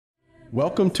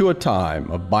Welcome to a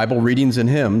time of Bible readings and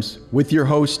hymns with your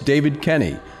host David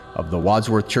Kenny of the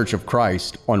Wadsworth Church of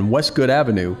Christ on Westgood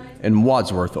Avenue in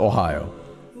Wadsworth, Ohio.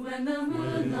 When the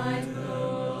moonlight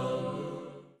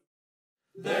glows,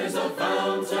 there's a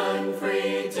fountain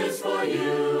free, 'tis for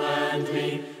you and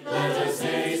me. Let us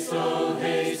haste, oh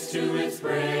haste to its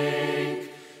brink.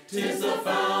 'Tis the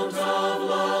fount of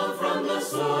love from the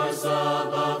source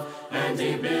above, and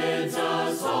he bids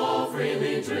us all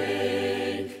freely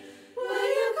drink.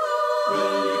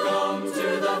 Will you come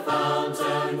to the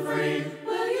fountain free?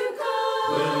 Will you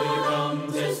come? Will you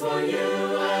come? 'Tis for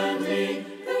you and me.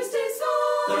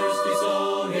 Thirsty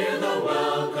soul, hear the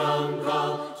welcome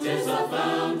call. 'Tis a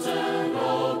fountain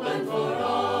open for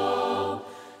all.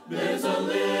 There's a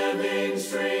living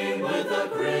stream with a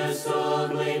crystal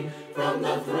gleam. From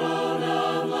the throne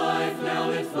of life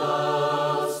now it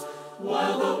flows.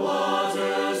 While the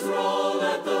waters roll,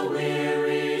 let the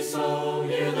weary soul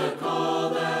hear the call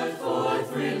that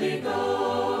forth freely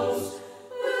goes.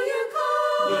 Will you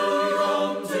come? Will you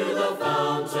come to the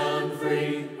fountain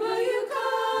free? Will you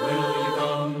come? Will you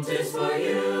come? 'Tis for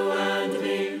you and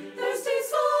me.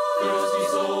 Thirsty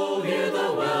soul, hear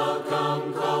the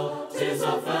welcome call. 'Tis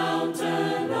a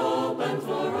fountain open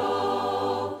for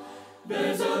all.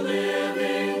 There's a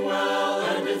living well,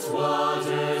 and its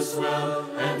waters swell,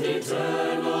 and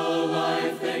eternal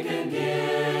life they can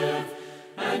give.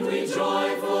 And we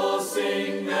joyful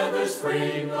sing, ever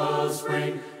spring, oh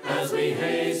spring, as we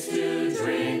haste to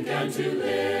drink and to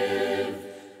live.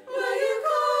 Will you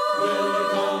come? Will you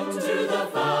come to the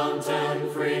fountain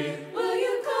free? Will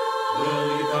you come?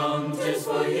 Will you come? 'Tis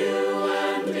for you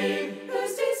and me.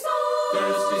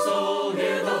 Thirsty soul,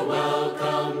 hear the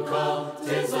welcome call.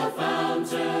 'Tis a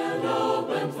fountain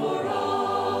open for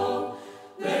all.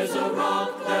 There's a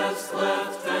rock that's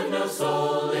cleft, and no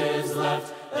soul is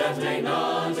left that may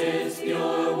not its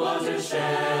pure water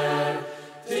share.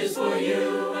 'Tis for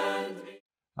you and me.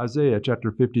 Isaiah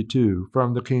chapter 52,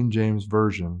 from the King James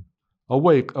Version.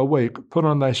 Awake, awake, put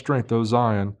on thy strength, O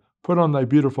Zion. Put on thy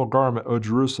beautiful garment, O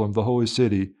Jerusalem, the holy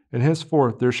city. And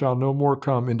henceforth there shall no more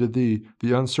come into thee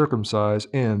the uncircumcised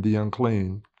and the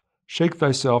unclean. Shake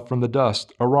thyself from the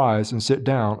dust, arise and sit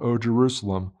down, O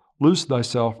Jerusalem. Loose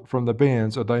thyself from the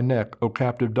bands of thy neck, O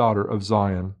captive daughter of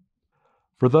Zion.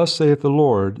 For thus saith the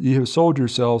Lord, Ye have sold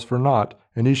yourselves for naught,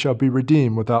 and ye shall be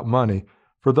redeemed without money.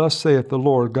 For thus saith the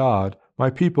Lord God, My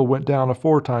people went down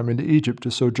aforetime into Egypt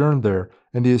to sojourn there,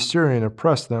 and the Assyrian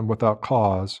oppressed them without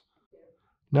cause.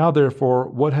 Now therefore,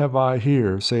 what have I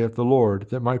here, saith the Lord,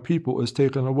 that my people is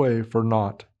taken away for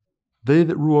naught? They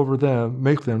that rule over them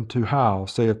make them to howl,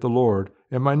 saith the Lord,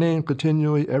 and my name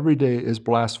continually every day is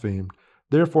blasphemed.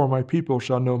 Therefore my people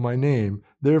shall know my name,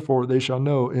 therefore they shall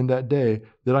know in that day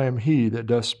that I am he that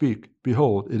doth speak.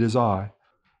 Behold, it is I.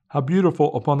 How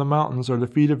beautiful upon the mountains are the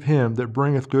feet of him that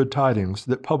bringeth good tidings,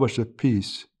 that publisheth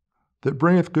peace, that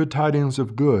bringeth good tidings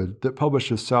of good, that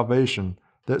publisheth salvation,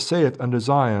 that saith unto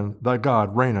Zion, Thy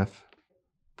God reigneth.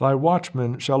 Thy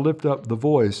watchmen shall lift up the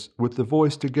voice, with the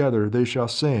voice together they shall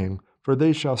sing, for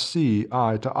they shall see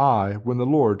eye to eye, when the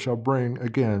Lord shall bring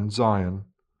again Zion.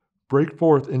 Break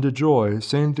forth into joy,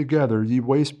 sing together, ye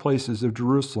waste places of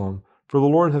Jerusalem. For the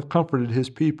Lord hath comforted his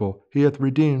people, he hath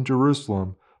redeemed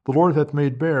Jerusalem. The Lord hath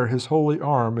made bare his holy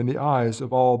arm in the eyes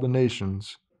of all the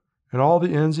nations. And all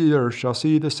the ends of the earth shall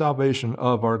see the salvation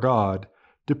of our God.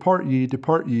 Depart ye,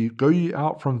 go ye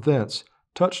out from thence.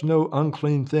 Touch no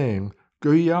unclean thing.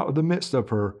 Go ye out of the midst of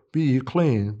her. Be ye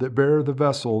clean, that bear the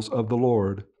vessels of the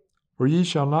Lord. For ye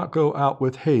shall not go out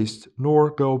with haste, nor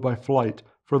go by flight.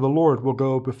 For the Lord will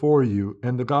go before you,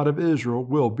 and the God of Israel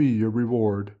will be your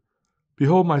reward.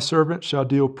 Behold, my servant shall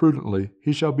deal prudently.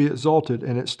 He shall be exalted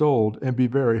and extolled, and be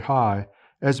very high.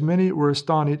 As many were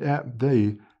astonished at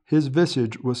thee, his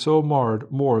visage was so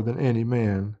marred more than any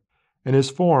man, and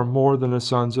his form more than the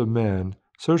sons of men.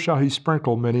 So shall he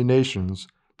sprinkle many nations.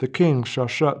 The kings shall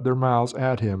shut their mouths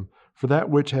at him, for that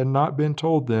which had not been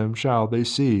told them shall they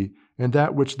see, and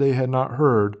that which they had not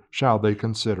heard shall they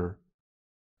consider.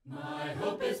 My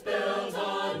hope is built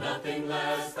on nothing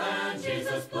less than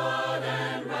Jesus' blood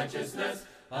and righteousness.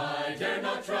 I dare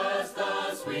not trust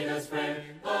the sweetest frame,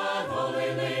 but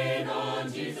wholly lean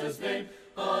on Jesus' name.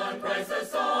 On Christ the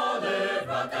solid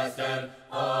rock I stand.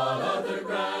 All other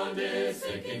ground is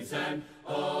sinking sand.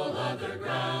 All other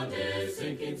ground is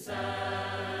sinking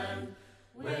sand.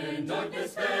 When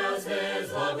darkness veils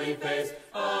his lovely face,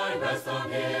 I rest on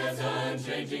his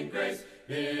unchanging grace.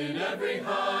 In every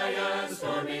high and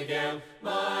stormy gale,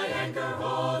 my anchor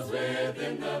holds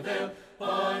within the veil.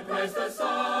 On Christ the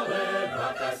solid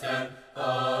rock I stand.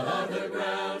 All other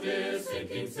ground is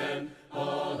sinking sand.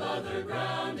 all other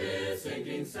ground is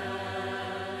sinking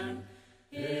sand.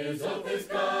 His oath, his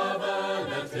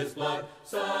covenant, his blood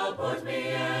supports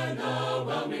me in the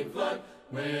whelming flood.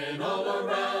 When all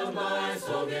around my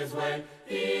soul gives way,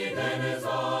 he then is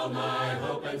all my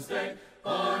hope and stay.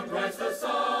 On Christ the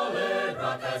solid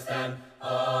rock I stand,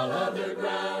 all other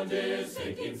ground is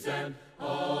sinking sand,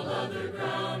 all other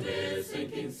ground is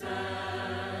sinking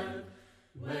sand.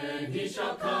 When he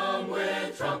shall come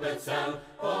with trumpet sound,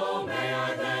 oh may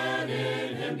I then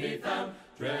in him be found,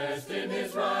 dressed in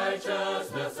his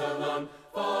righteousness alone,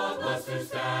 faultless to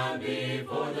stand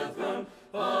before the throne.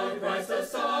 On Christ the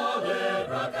solid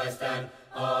rock I stand,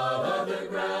 all other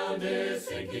ground is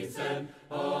sinking sand,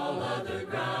 all other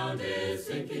ground is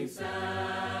sinking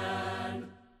sand.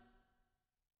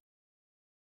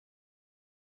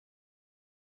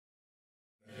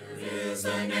 There is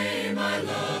a name I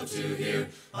love to hear,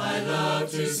 I love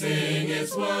to sing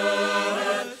its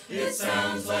word. It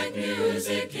sounds like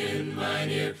music in mine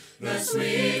ear, the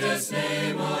sweetest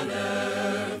name on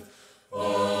earth.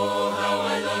 Oh, how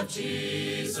I love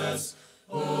Jesus.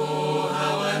 Oh,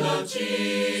 how I love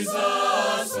Jesus.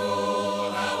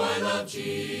 Oh, how I love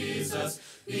Jesus,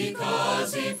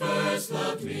 because he first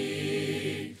loved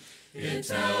me. It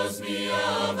tells me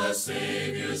of a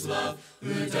Savior's love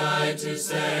who died to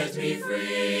set me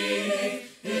free.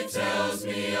 It tells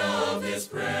me of his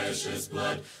precious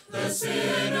blood, the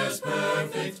sinner's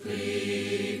perfect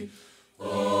plea.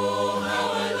 Oh,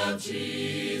 how I love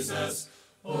Jesus.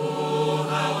 Oh,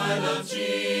 how I love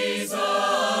Jesus.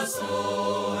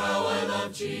 Oh, how I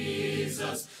love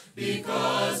Jesus,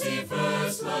 because he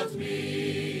first loved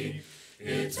me.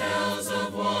 It tells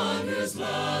of one whose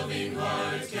loving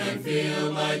heart can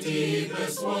feel my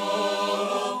deepest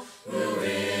woe, who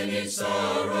in each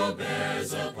sorrow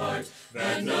bears a part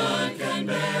that none can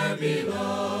bear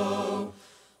below.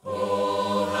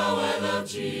 Oh, how I love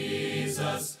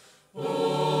Jesus.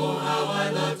 Oh, how I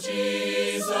love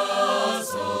Jesus.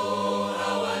 Oh,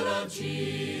 how I love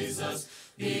Jesus,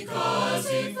 because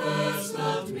he first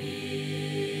loved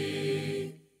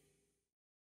me.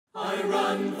 I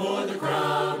run for the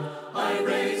crown, I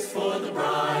race for the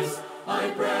prize, I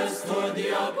press toward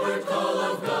the upward call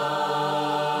of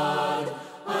God.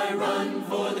 I run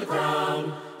for the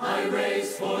crown, I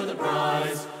race for the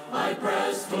prize, I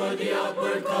press toward the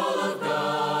upward call of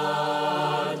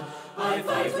God. I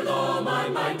fight with all my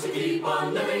might to keep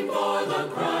on living for the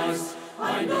Christ.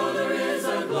 I know there is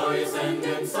a glorious end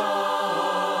in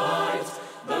sight.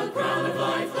 The crown of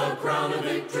life, the crown of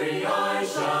victory I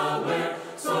shall wear.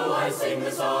 So I sing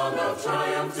the song of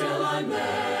triumph till I'm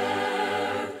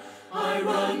there. I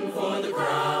run for the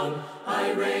crown,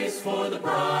 I race for the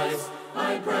prize,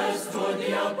 I press toward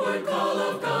the upward call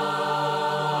of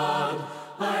God.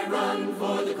 I run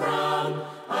for the crown,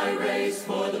 I race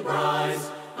for the prize,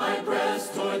 I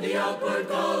press toward the upward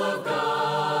call of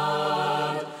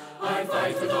God. I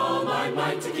fight with all my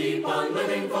might to keep on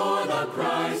living for the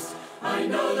Christ. I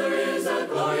know there is a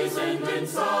glorious end in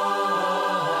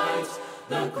sight.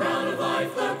 The crown of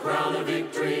life, the crown of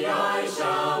victory I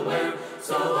shall wear.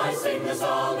 So I sing the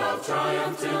song of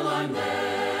triumph till I'm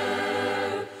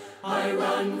there. I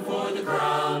run for the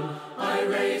crown, I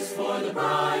race for the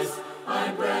prize,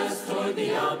 I press toward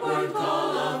the upward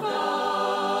call of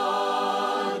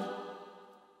God.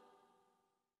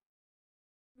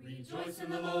 Rejoice in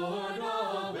the Lord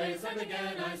always, and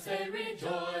again I say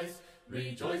rejoice.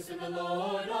 Rejoice in the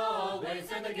Lord always,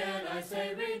 and again I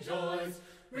say rejoice.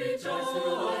 Rejoice,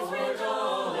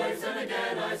 rejoice, and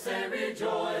again I say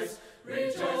rejoice.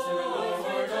 Rejoice,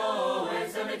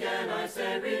 rejoice, and again I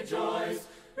say rejoice.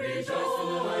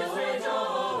 Rejoice,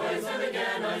 rejoice, and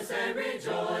again I say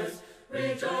rejoice.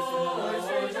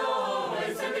 Rejoice,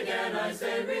 rejoice, and again I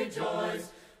say rejoice.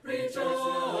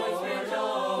 Rejoice,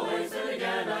 rejoice, and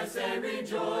again I say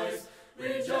rejoice.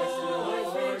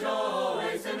 Rejoice,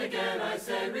 rejoice, and again I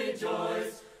say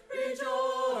rejoice.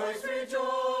 Rejoice,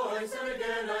 rejoice, and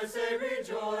again I say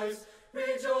rejoice.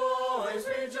 Rejoice,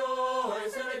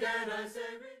 rejoice, and again I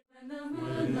say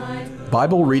rejoice.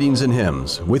 Bible Readings and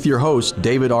Hymns with your host,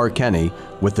 David R. Kenny,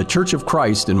 with the Church of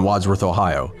Christ in Wadsworth,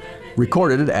 Ohio.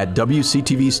 Recorded at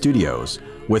WCTV Studios,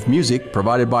 with music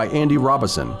provided by Andy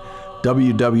Robison.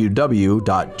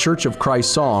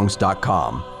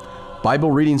 www.churchofchristSongs.com.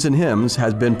 Bible Readings and Hymns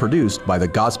has been produced by the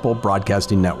Gospel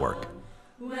Broadcasting Network.